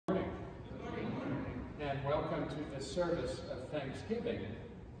and welcome to this service of Thanksgiving.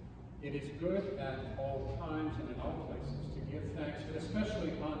 It is good at all times and in all places to give thanks, but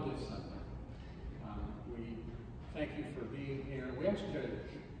especially on this Sunday. We thank you for being here. We ask you to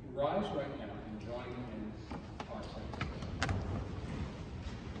rise right now and join in our thanksgiving.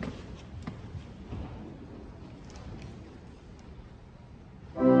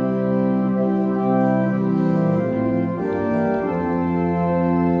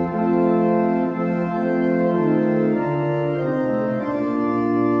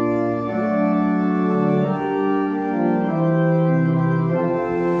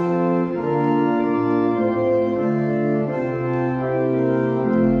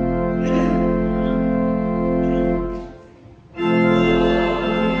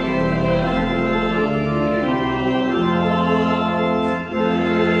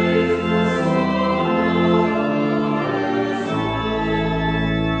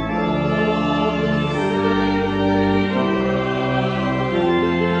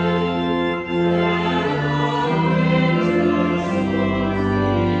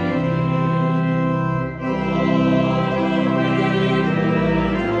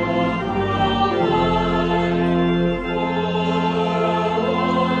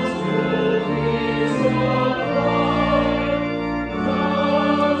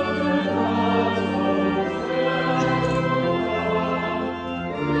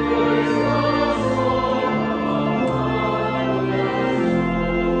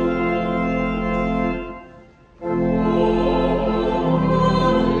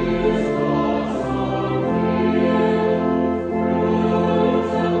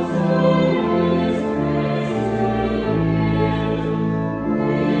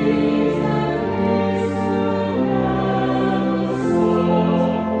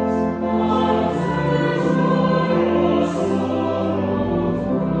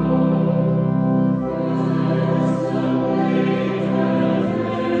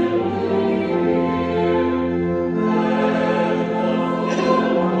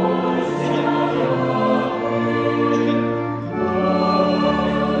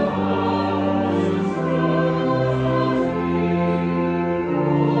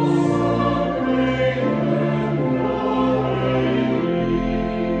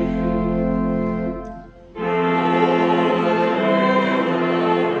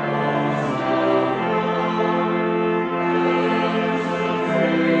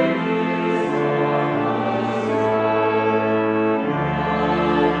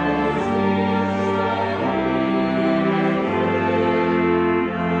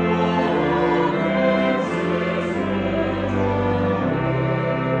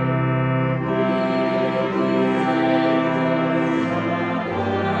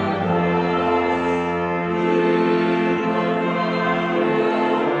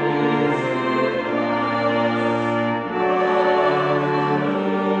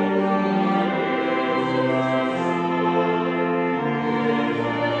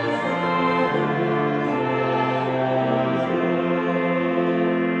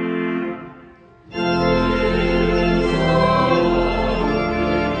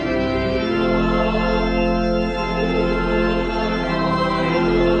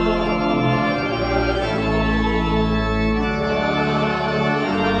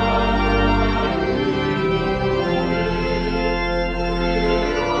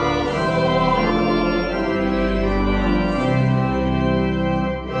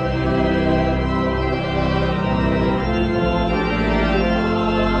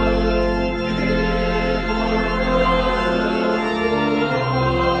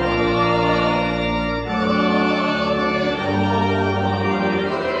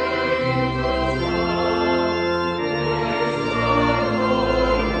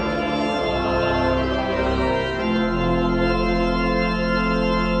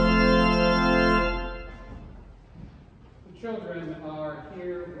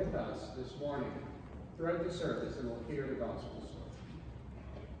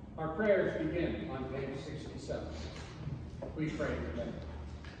 Our prayers begin on page 67. We pray together.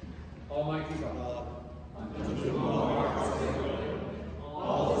 Almighty God, unto whom all hearts are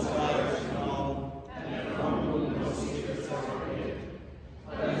all desires known, and from whom no secrets are hid,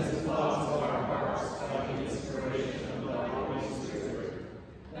 cleanse the thoughts of our hearts by the inspiration of the Holy Spirit,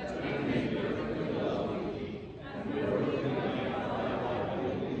 that we may perfectly love thee, and worthily magnify thy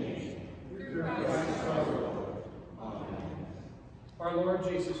holy name. Through Christ our Lord. Amen. Our Lord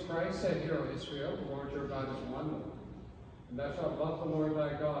Jesus Christ said, Hear, O Israel, the Lord your God is one Lord. And thou shalt love the Lord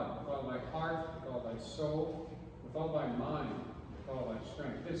thy God with all thy heart, with all thy soul, with all thy mind, with all thy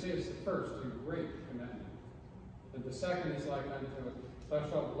strength. This is the first and great commandment. And the second is like unto it, thou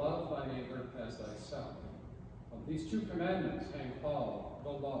shalt love thy neighbor as thyself. On these two commandments hang all the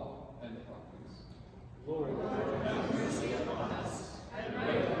law and the prophets. Lord, have mercy upon us, and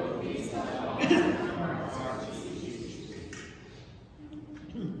grant the peace of God in our hearts.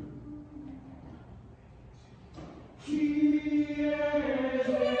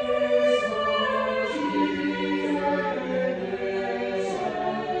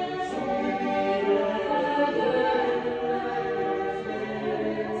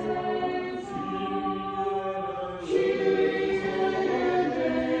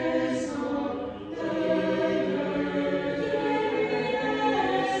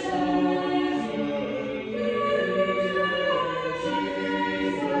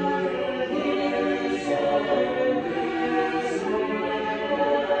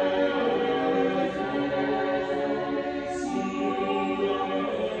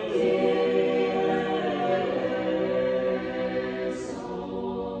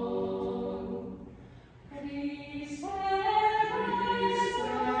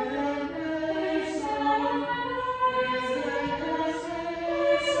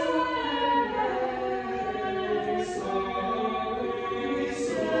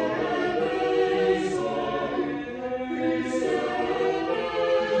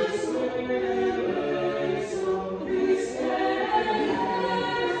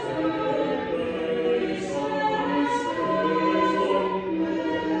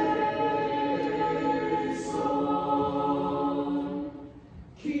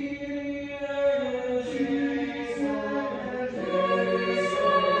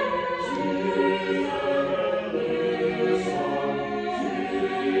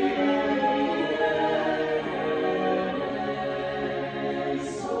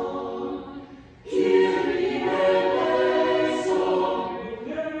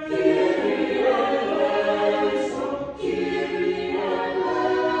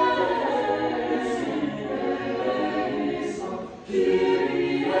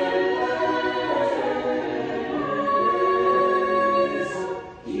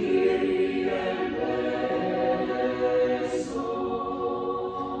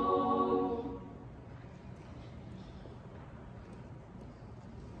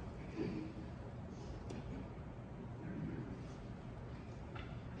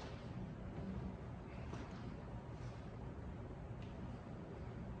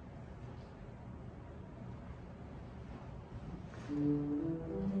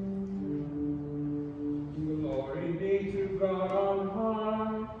 Glory be to God on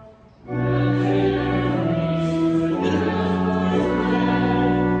high.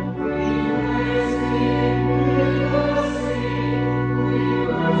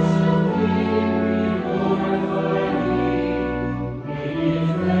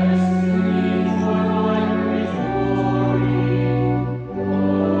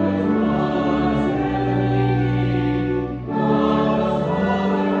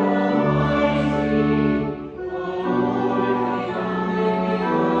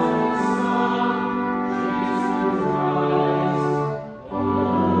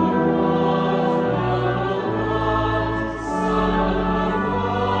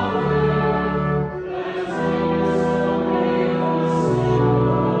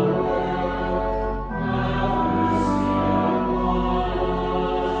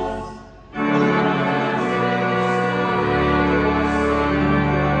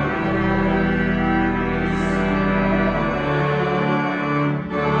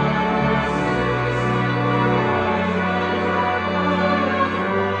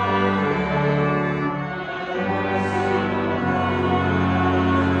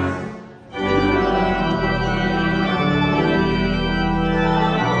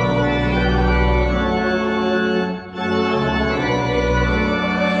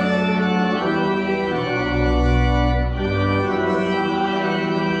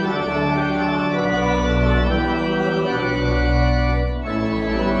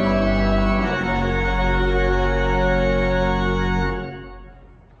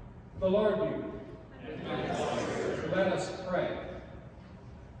 The Lord be with you. Let us pray.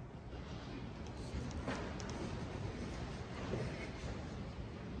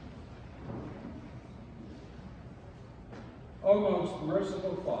 O most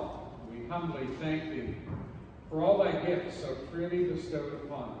merciful Father, we humbly thank Thee for all Thy gifts so freely bestowed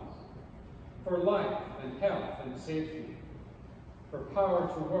upon us, for life and health and safety, for power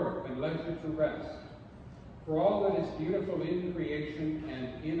to work and leisure to rest, for all that is beautiful in creation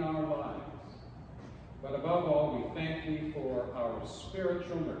and in our lives. But above all, we thank Thee for our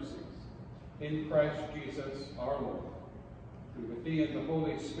spiritual mercies in Christ Jesus our Lord, who with Thee and the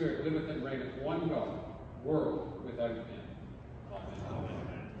Holy Spirit liveth and reigneth one God, world without end. Amen.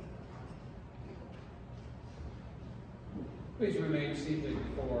 Amen. Please remain seated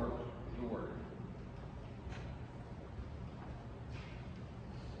for the word.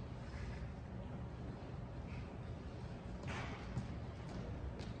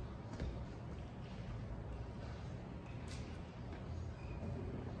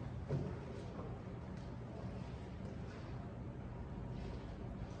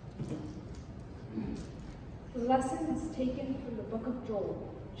 The lesson is taken from the book of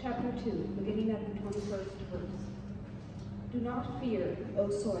Joel, chapter 2, beginning at the 21st verse. Do not fear, O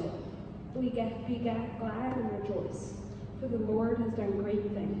soil. Be glad and rejoice, for the Lord has done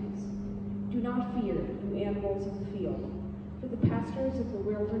great things. Do not fear, you animals of the field, for the pastures of the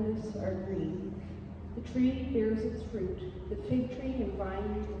wilderness are green. The tree bears its fruit, the fig tree and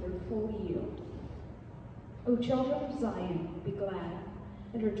vine their full yield. O children of Zion, be glad,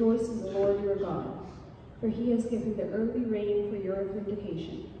 and rejoice in the Lord your God. For he has given the early rain for your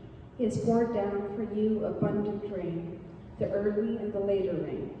vindication. He has poured down for you abundant rain, the early and the later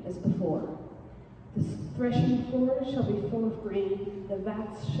rain, as before. The threshing floor shall be full of grain, the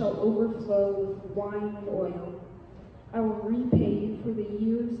vats shall overflow with wine and oil. I will repay you for the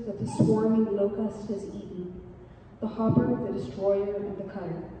years that the swarming locust has eaten, the hopper, the destroyer, and the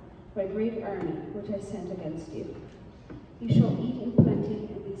cutter, my great army which I sent against you. You shall eat in plenty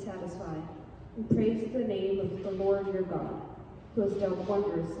and be satisfied, and praise the name of the Lord your God, who has dealt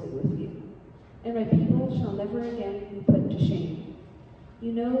wondrously with you. And my people shall never again be put to shame.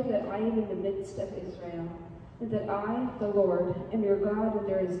 You know that I am in the midst of Israel, and that I, the Lord, am your God, and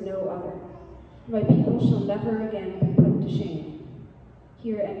there is no other. My people shall never again be put to shame.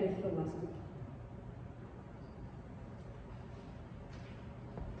 Here endeth the lesson.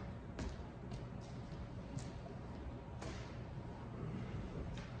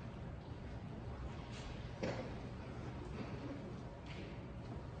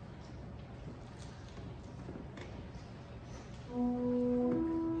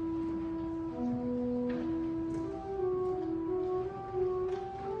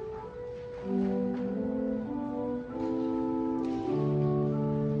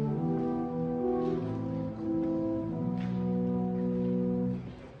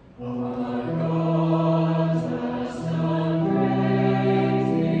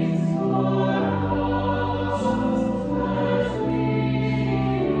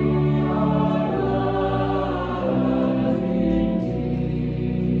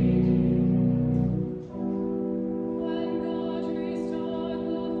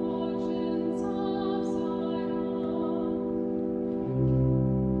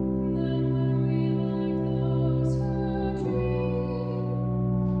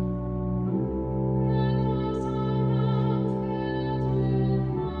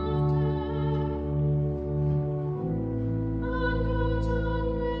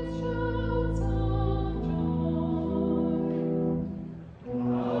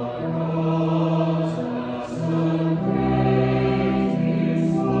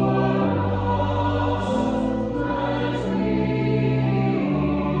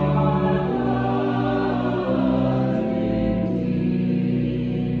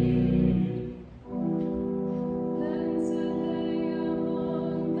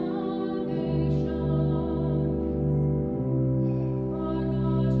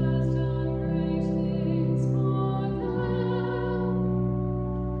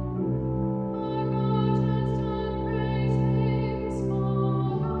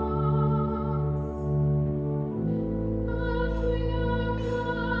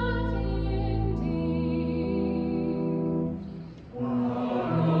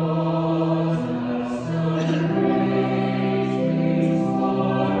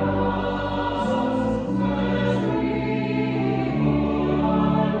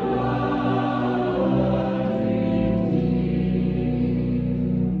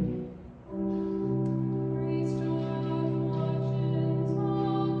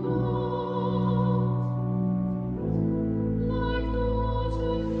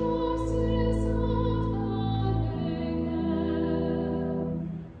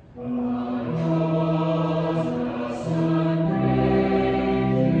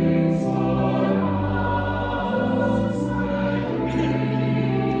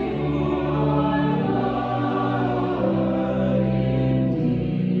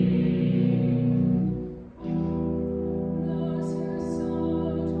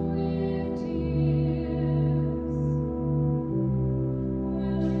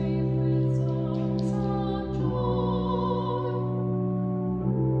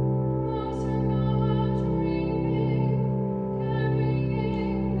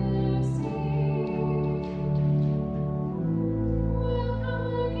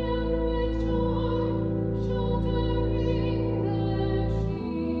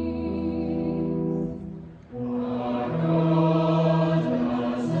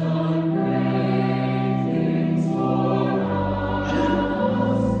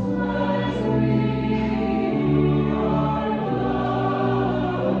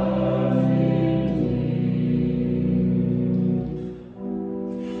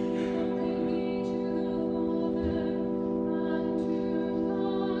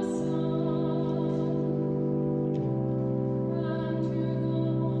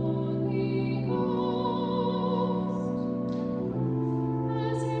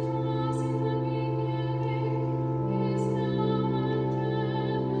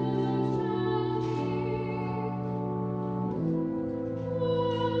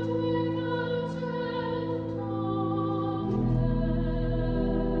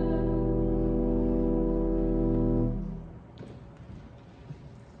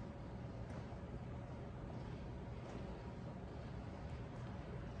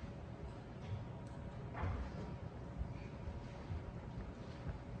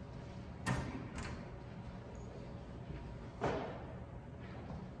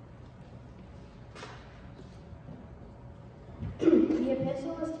 The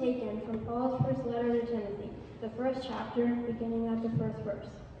epistle is taken from Paul's first letter to Timothy, the first chapter, beginning at the first verse.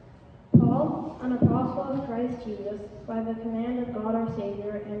 Paul, an apostle of Christ Jesus, by the command of God our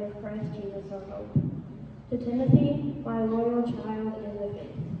Savior and of Christ Jesus our hope. To Timothy, my loyal child in the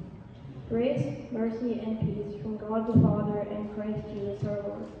faith. Grace, mercy, and peace from God the Father and Christ Jesus our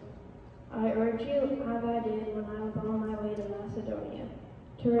Lord. I urge you, as I did when I was on my way to Macedonia,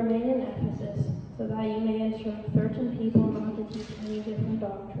 to remain in Ephesus, so that you may instruct certain people not to teach any different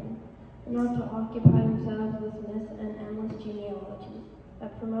doctrine, and not to occupy themselves with myths and endless genealogies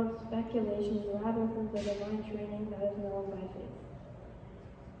that promote speculations rather than the divine training that is known by faith.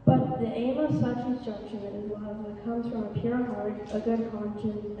 But the aim of such instruction is love that comes from a pure heart, a good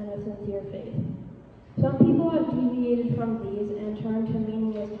conscience, and a sincere faith. Some people have deviated from these and turned to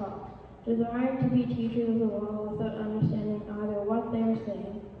meaningless talk, desiring to be teachers of the law without understanding either what they are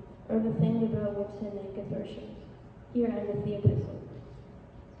saying or the things about which they make assertions. Here endeth the epistle.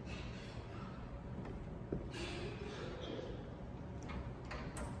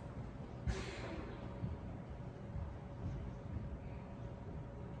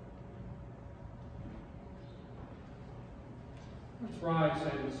 Let's rise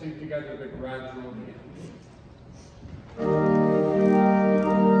and sing together the gradual hymn.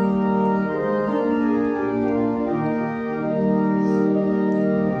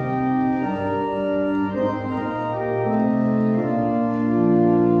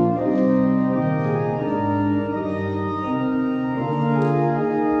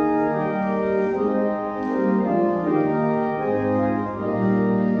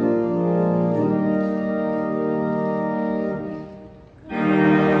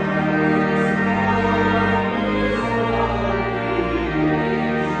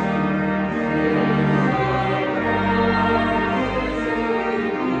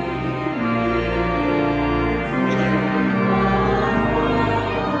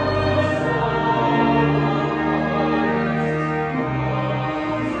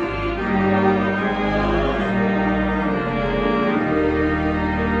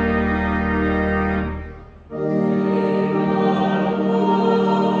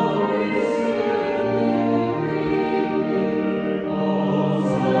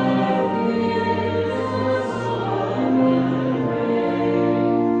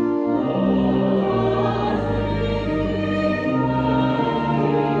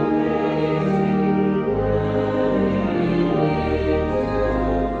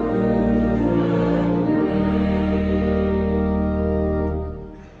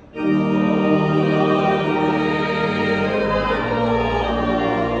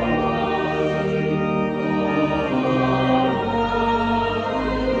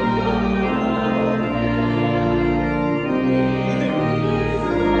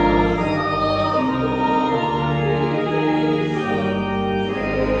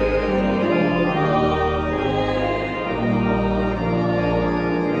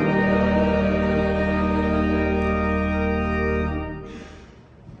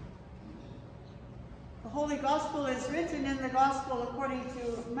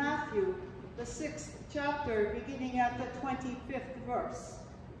 the 6th chapter, beginning at the 25th verse.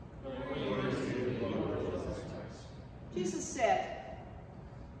 Jesus said,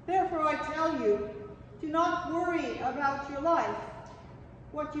 "Therefore I tell you, do not worry about your life,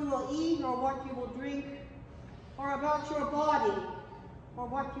 what you will eat or what you will drink, or about your body, or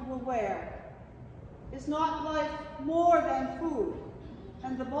what you will wear. Is not life more than food,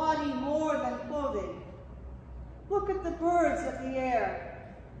 and the body more than clothing? Look at the birds of the air.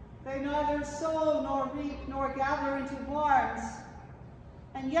 They neither sow nor reap nor gather into barns,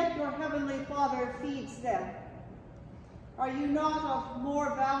 and yet your heavenly Father feeds them. Are you not of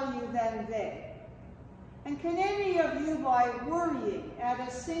more value than they? And can any of you, by worrying, add a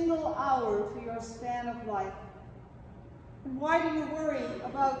single hour to your span of life? And why do you worry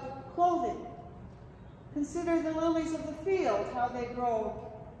about clothing? Consider the lilies of the field, how they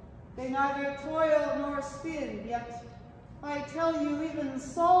grow. They neither toil nor spin, yet I tell you, even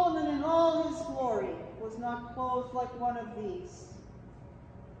Solomon in all his glory was not clothed like one of these.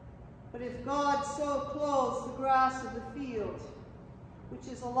 But if God so clothes the grass of the field,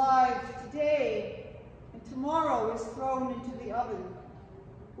 which is alive today and tomorrow is thrown into the oven,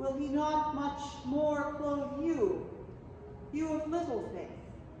 will he not much more clothe you, you of little faith?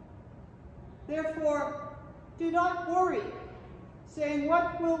 Therefore, do not worry, saying,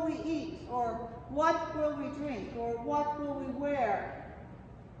 what will we eat, or what will we drink, or what will we wear?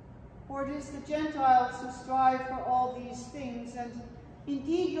 For it is the Gentiles who strive for all these things, and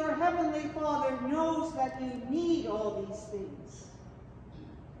indeed your heavenly Father knows that you need all these things.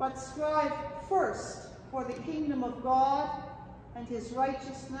 But strive first for the kingdom of God and his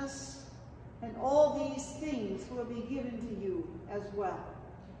righteousness, and all these things will be given to you as well.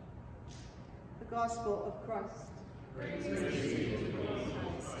 The Gospel of Christ. Praise be to you,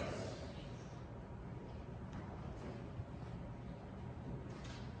 Christ.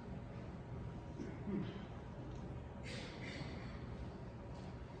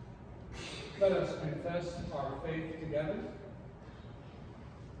 Let us confess our faith together.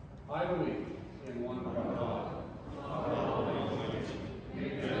 I believe in one God, Almighty,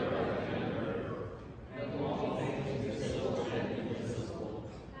 maker of heaven and earth, and all things visible and invisible,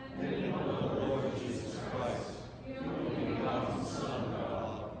 and in the Lord Jesus Christ, the only begotten Son of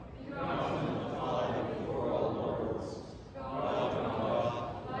God, begotten of the Father before all worlds, God from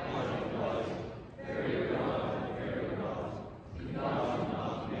God, light of light, very God and very God, begotten,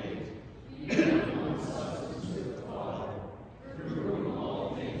 not made, even in one substance with the Father, through whom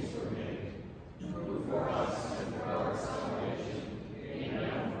all things were made, who for us and for our salvation came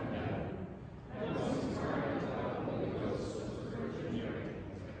down from heaven, and was incarnate by the Holy Ghost of the Virgin Mary,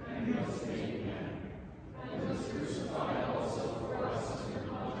 and was made man, and was crucified also for us under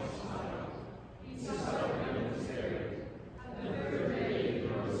Pontius Pilate. He suffered and was buried, and the third day he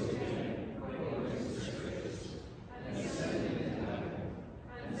rose again, according to the Scriptures, and ascended into heaven,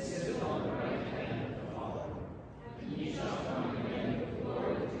 and sitteth on the right hand of the Father. And he shall come again with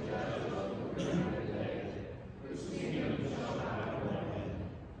glory to judge both the living and the dead, whose kingdom shall have no end.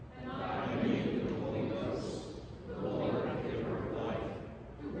 And I believe in the Holy Ghost, the Lord and giver of life,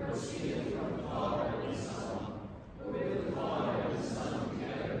 who proceedeth from the Father and the Son, who with the Father and the Son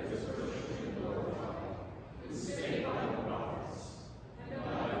together is worshipped and glorified, who spake by the prophets. And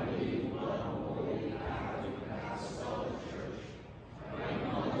I believe in one holy Catholic apostolic church. I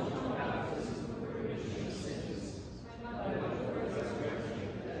acknowledge the baptism for the remission of sins, and the resurrection of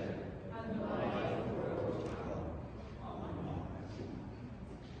the dead, and the life of the world to come. Amen.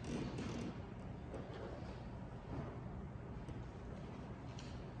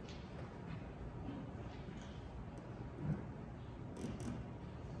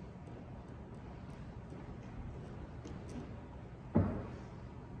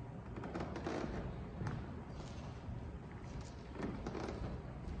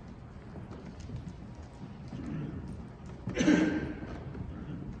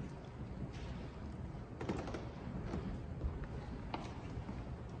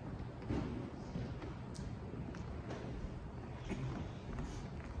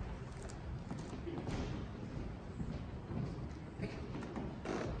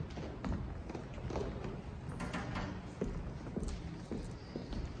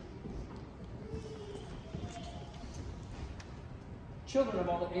 Children of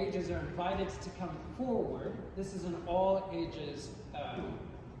all ages are invited to come forward. This is an all ages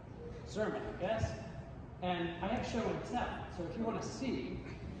sermon, I guess. And I have show and tell. So if you want to see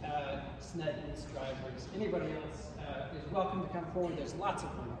Snedden's, drivers, anybody else is welcome to come forward. There's lots of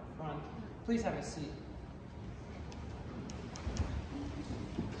them up front. Please have a seat.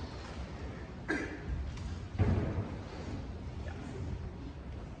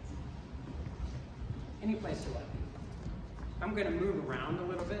 Any place you like. I'm going to move around a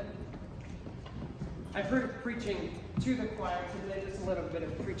little bit. I've heard preaching to the choir today, just a little bit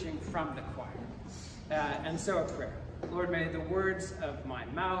of preaching from the choir. And so a prayer. Lord, may the words of my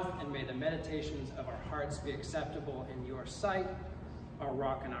mouth and may the meditations of our hearts be acceptable in your sight, our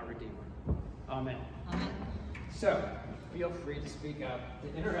rock and our redeemer. Amen. Amen. So, feel free to speak up,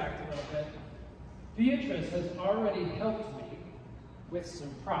 to interact a little bit. Beatrice has already helped me with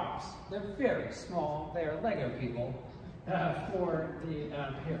some props. They're very small. They are Lego people. For the,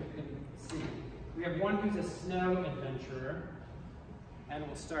 here, you can see. We have one who's a snow adventurer, and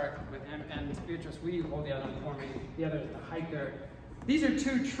we'll start with him. And Beatrice, will you hold the other one for me? The other is the hiker. These are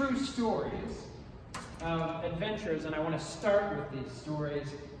two true stories of adventures, and I want to start with these stories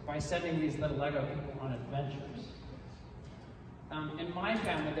by sending these little Lego people on adventures. In my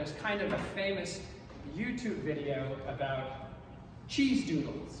family, there's kind of a famous YouTube video about cheese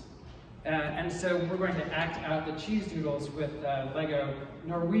doodles. And so we're going to act out the cheese doodles with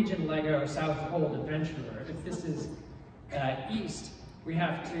Norwegian Lego South Pole Adventurer. If this is east, we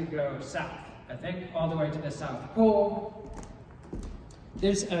have to go south, I think, all the way to the South Pole.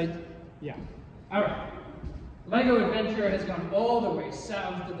 There's a, yeah, all right. Lego Adventurer has gone all the way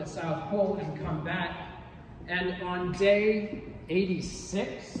south to the South Pole and come back, and on day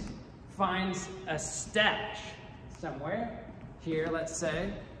 86, finds a stash somewhere, here, let's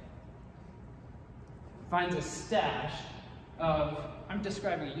say, finds a stash of, I'm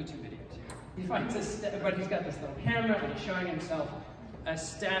describing a YouTube video to you. He finds a but he's got this little camera and he's showing himself a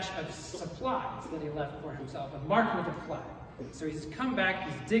stash of supplies that he left for himself, and marked with a flag. So he's come back,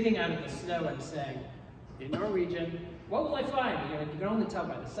 he's digging out of the snow and saying, in Norwegian, what will I find? You can only tell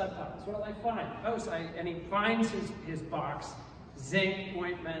by the subtitles. What will I find? Oh, and he finds his box, zinc,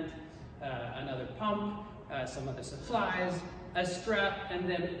 ointment, another pump, some other supplies, a strap, and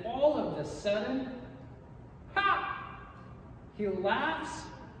then all of a sudden, ha! He laughs.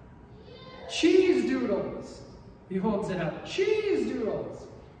 Cheese doodles! He holds it up. Cheese doodles!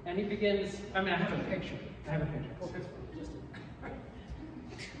 And he begins, I have a picture. Focus.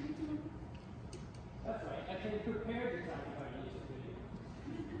 That's right, I can prepare to talk about YouTube video.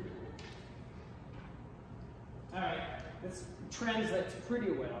 All right, this translates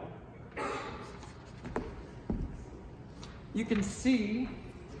pretty well. You can see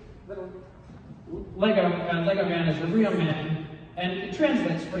little Lego man is a real man, and it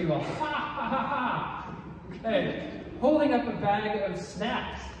translates pretty well. Ha ha ha ha! Hey, holding up a bag of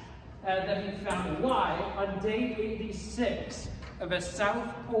snacks that he found. Why? On day 86 of a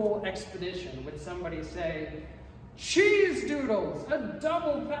South Pole expedition, would somebody say, cheese doodles, a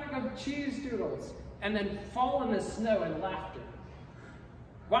double pack of cheese doodles, and then fall in the snow in laughter.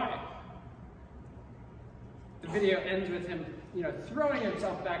 Why? The video ends with him, throwing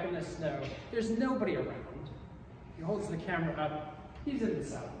himself back in the snow. There's nobody around. He holds the camera up. He's in the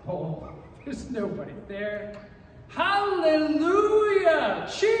South Pole. There's nobody there. Hallelujah!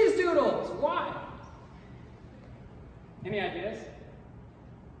 Cheese doodles! Why? Any ideas?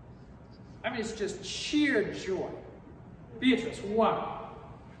 It's just sheer joy. Beatrice, why?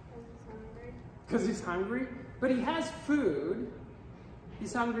 Because he's hungry? But he has food.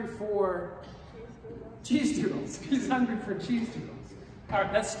 He's hungry for cheese doodles. He's hungry for cheese doodles. All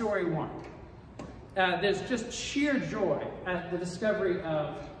right, that's story one. There's just sheer joy at the discovery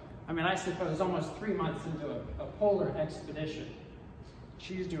of, I suppose almost 3 months into a polar expedition.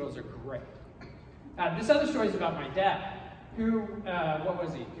 Cheese doodles are great. This other story is about my dad, who, what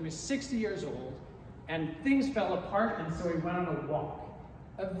was he? He was 60 years old, and things fell apart, and so he went on a walk.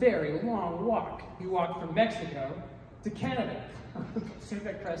 A very long walk. He walked from Mexico to Canada,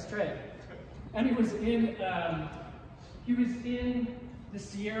 Pacific Crest Trail. And he was in the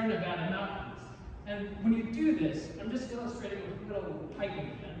Sierra Nevada mountains. And when you do this, I'm just illustrating with a little hiking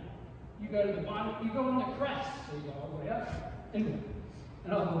again. You go to the bottom, you go on the crest, so you go all the way up, and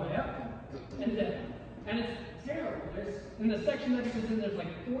all the way up, and down. And it's terrible. In the section that he's in, there's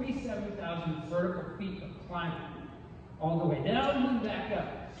like 47,000 vertical feet of climbing, all the way down and back up.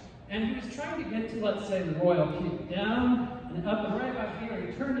 And he was trying to get to, let's say, the Royal Peak, down and up, and right about here,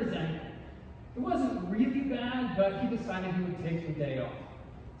 he turned his ankle. It wasn't really bad, but he decided he would take the day off.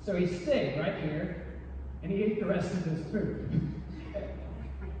 So he stayed right here, and he ate the rest of his food.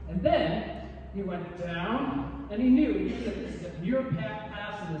 And then he went down, and he knew that this is a near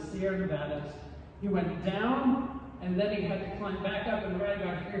pass in the Sierra Nevadas. He went down, and then he had to climb back up, and right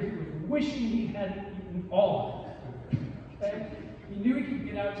about here, he was wishing he hadn't eaten all of it. Okay? He knew he could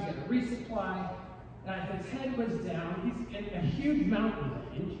get out to get a resupply. His head was down. He's in a huge mountain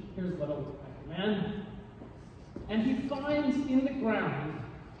range. Here's little man. And he finds in the ground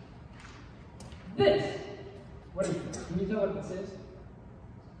this. What is this? Can you tell what this is?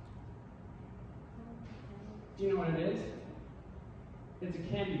 Do you know what it is? It's a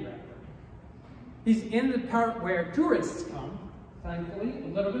candy wrapper. He's in the part where tourists come, thankfully, a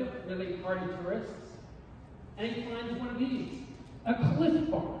little bit, really hardy tourists. And he finds one of these, a Cliff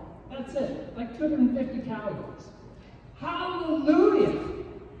Bar. That's it, like 250 calories. Hallelujah!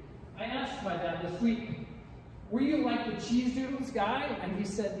 I asked my dad this week, were you like the cheese doodles guy? And he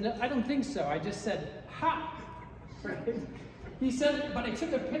said, no, I don't think so. I just said, ha! Right? He said, but I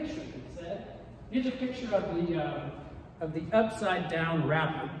took a picture, he said. Here's a picture of the upside down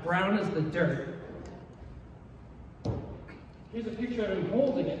wrapper, brown as the dirt. Here's a picture of him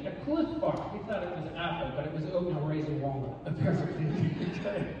holding it, a Cliff Bar. He thought it was an apple, but it was oatmeal raisin walnut, apparently.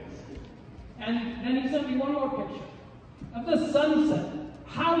 And then he sent me one more picture of the sunset.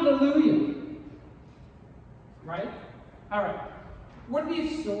 Hallelujah. Right? All right. What are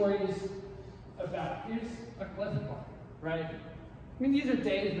these stories about? Here's a Cliff Bar, right? These are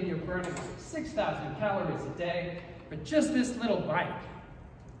days when you're burning 6,000 calories a day, but just this little bite.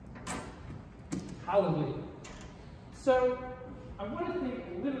 Hallelujah. So, I want to think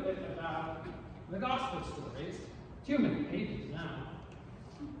a little bit about the gospel stories. Too many pages now.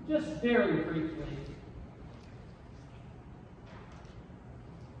 Just very briefly.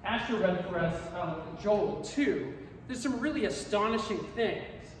 Asher read for us Joel 2. There's some really astonishing things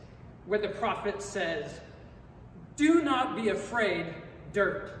where the prophet says, do not be afraid,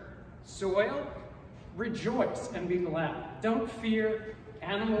 dirt. Soil, rejoice and be glad. Don't fear,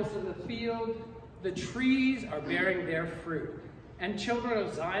 animals of the field. The trees are bearing their fruit. And children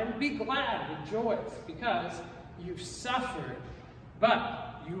of Zion, be glad, rejoice, because you've suffered,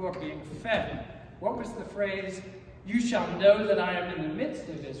 but you are being fed. What was the phrase? You shall know that I am in the midst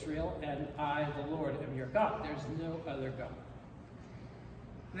of Israel, and I, the Lord, am your God. There's no other God.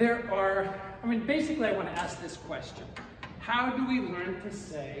 Basically I want to ask this question. How do we learn to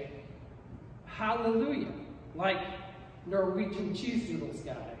say hallelujah? Like Norwegian cheese doodles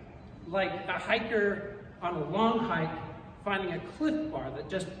guy. Like a hiker on a long hike finding a Cliff Bar that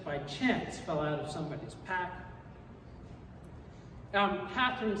just by chance fell out of somebody's pack.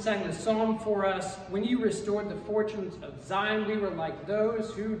 Catherine sang the psalm for us. When you restored the fortunes of Zion, we were like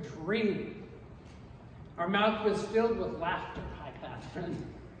those who dreamed. Our mouth was filled with laughter, hi Catherine,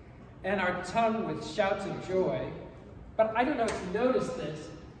 and our tongue with shouts of joy. But I don't know if you noticed this,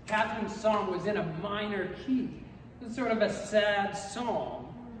 Catherine's psalm was in a minor key. It's sort of a sad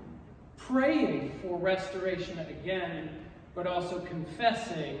psalm, praying for restoration again, but also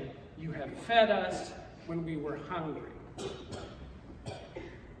confessing, you have fed us when we were hungry.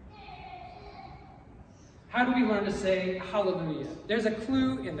 How do we learn to say hallelujah? There's a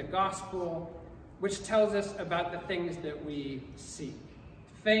clue in the gospel which tells us about the things that we seek.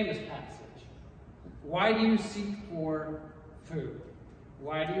 Famous passage. Why do you seek for food?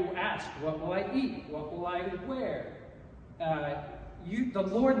 Why do you ask, what will I eat? What will I wear? The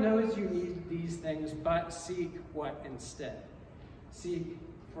Lord knows you need these things, but seek what instead? Seek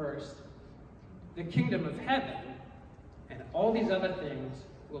first the kingdom of heaven, and all these other things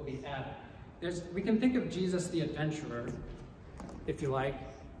will be added. We can think of Jesus the adventurer, if you like.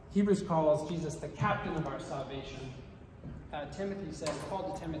 Hebrews calls Jesus the captain of our salvation. Timothy said,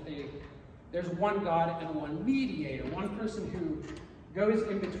 Paul to Timothy, there's one God and one mediator, one person who goes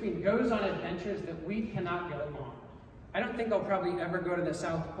in between, goes on adventures that we cannot go on. I don't think I'll probably ever go to the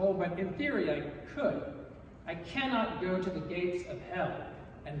South Pole, but in theory I could. I cannot go to the gates of hell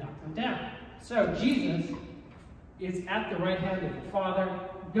and knock them down. So Jesus is at the right hand of the Father,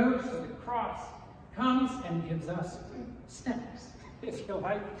 goes to the cross, comes and gives us snacks, if you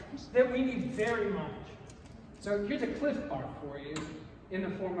like, that we need very much. So here's a Cliff Bar for you in the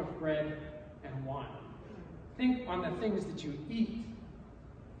form of bread and wine. Think on the things that you eat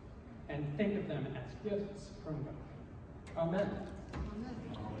and think of them as gifts from God. Amen. Amen.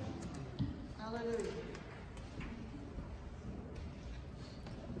 Hallelujah.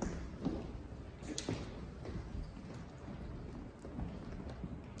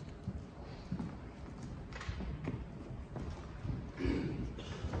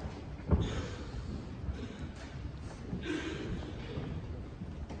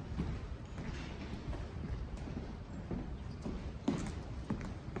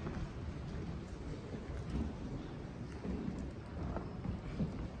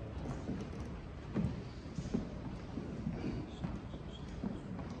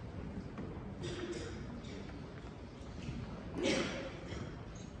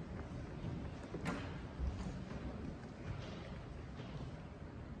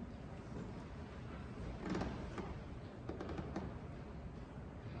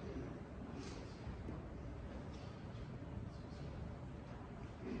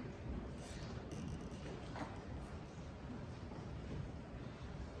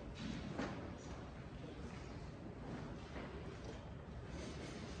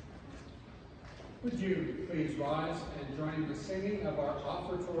 Would you please rise and join in the singing of our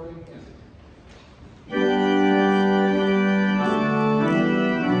offertory hymn? Thank you.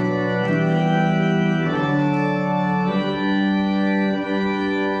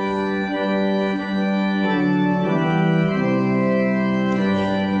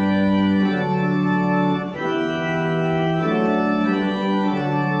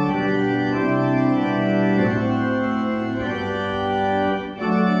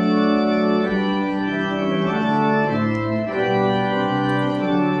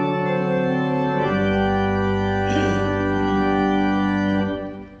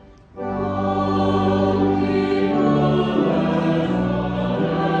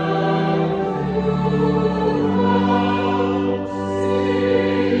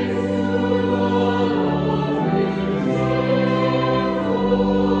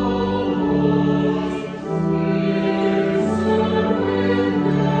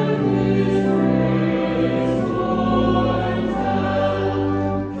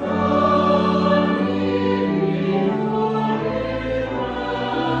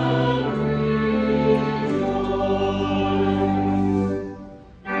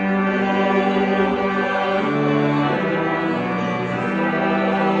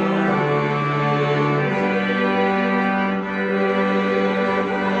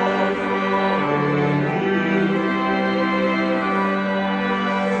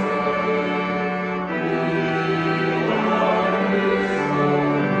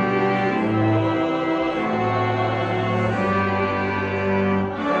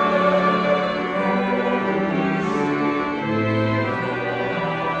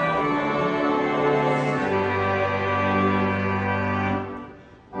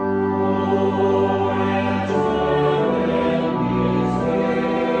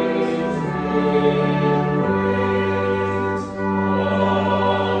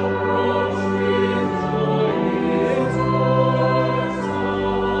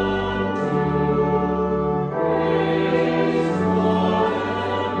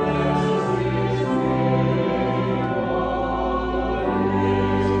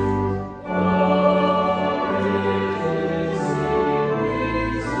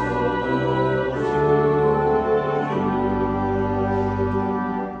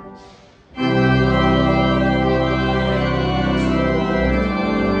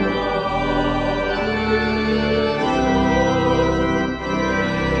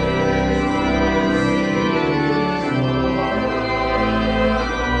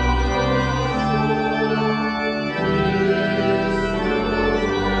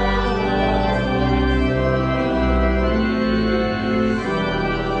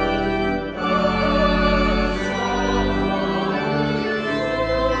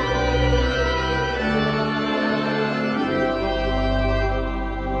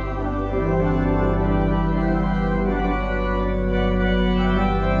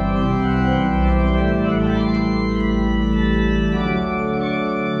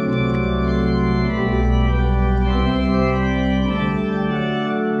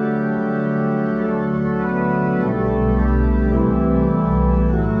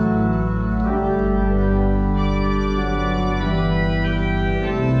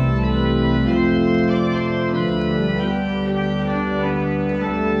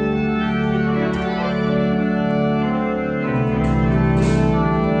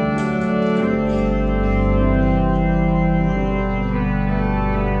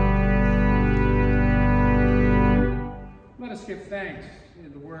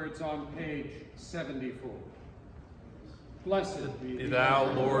 words on page 74. Blessed Be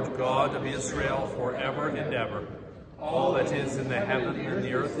thou, Lord God of Israel, forever and ever. All that is in the heaven and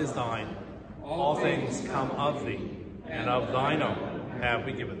the earth is thine. All things come of thee, and of thine own have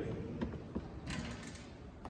we given thee.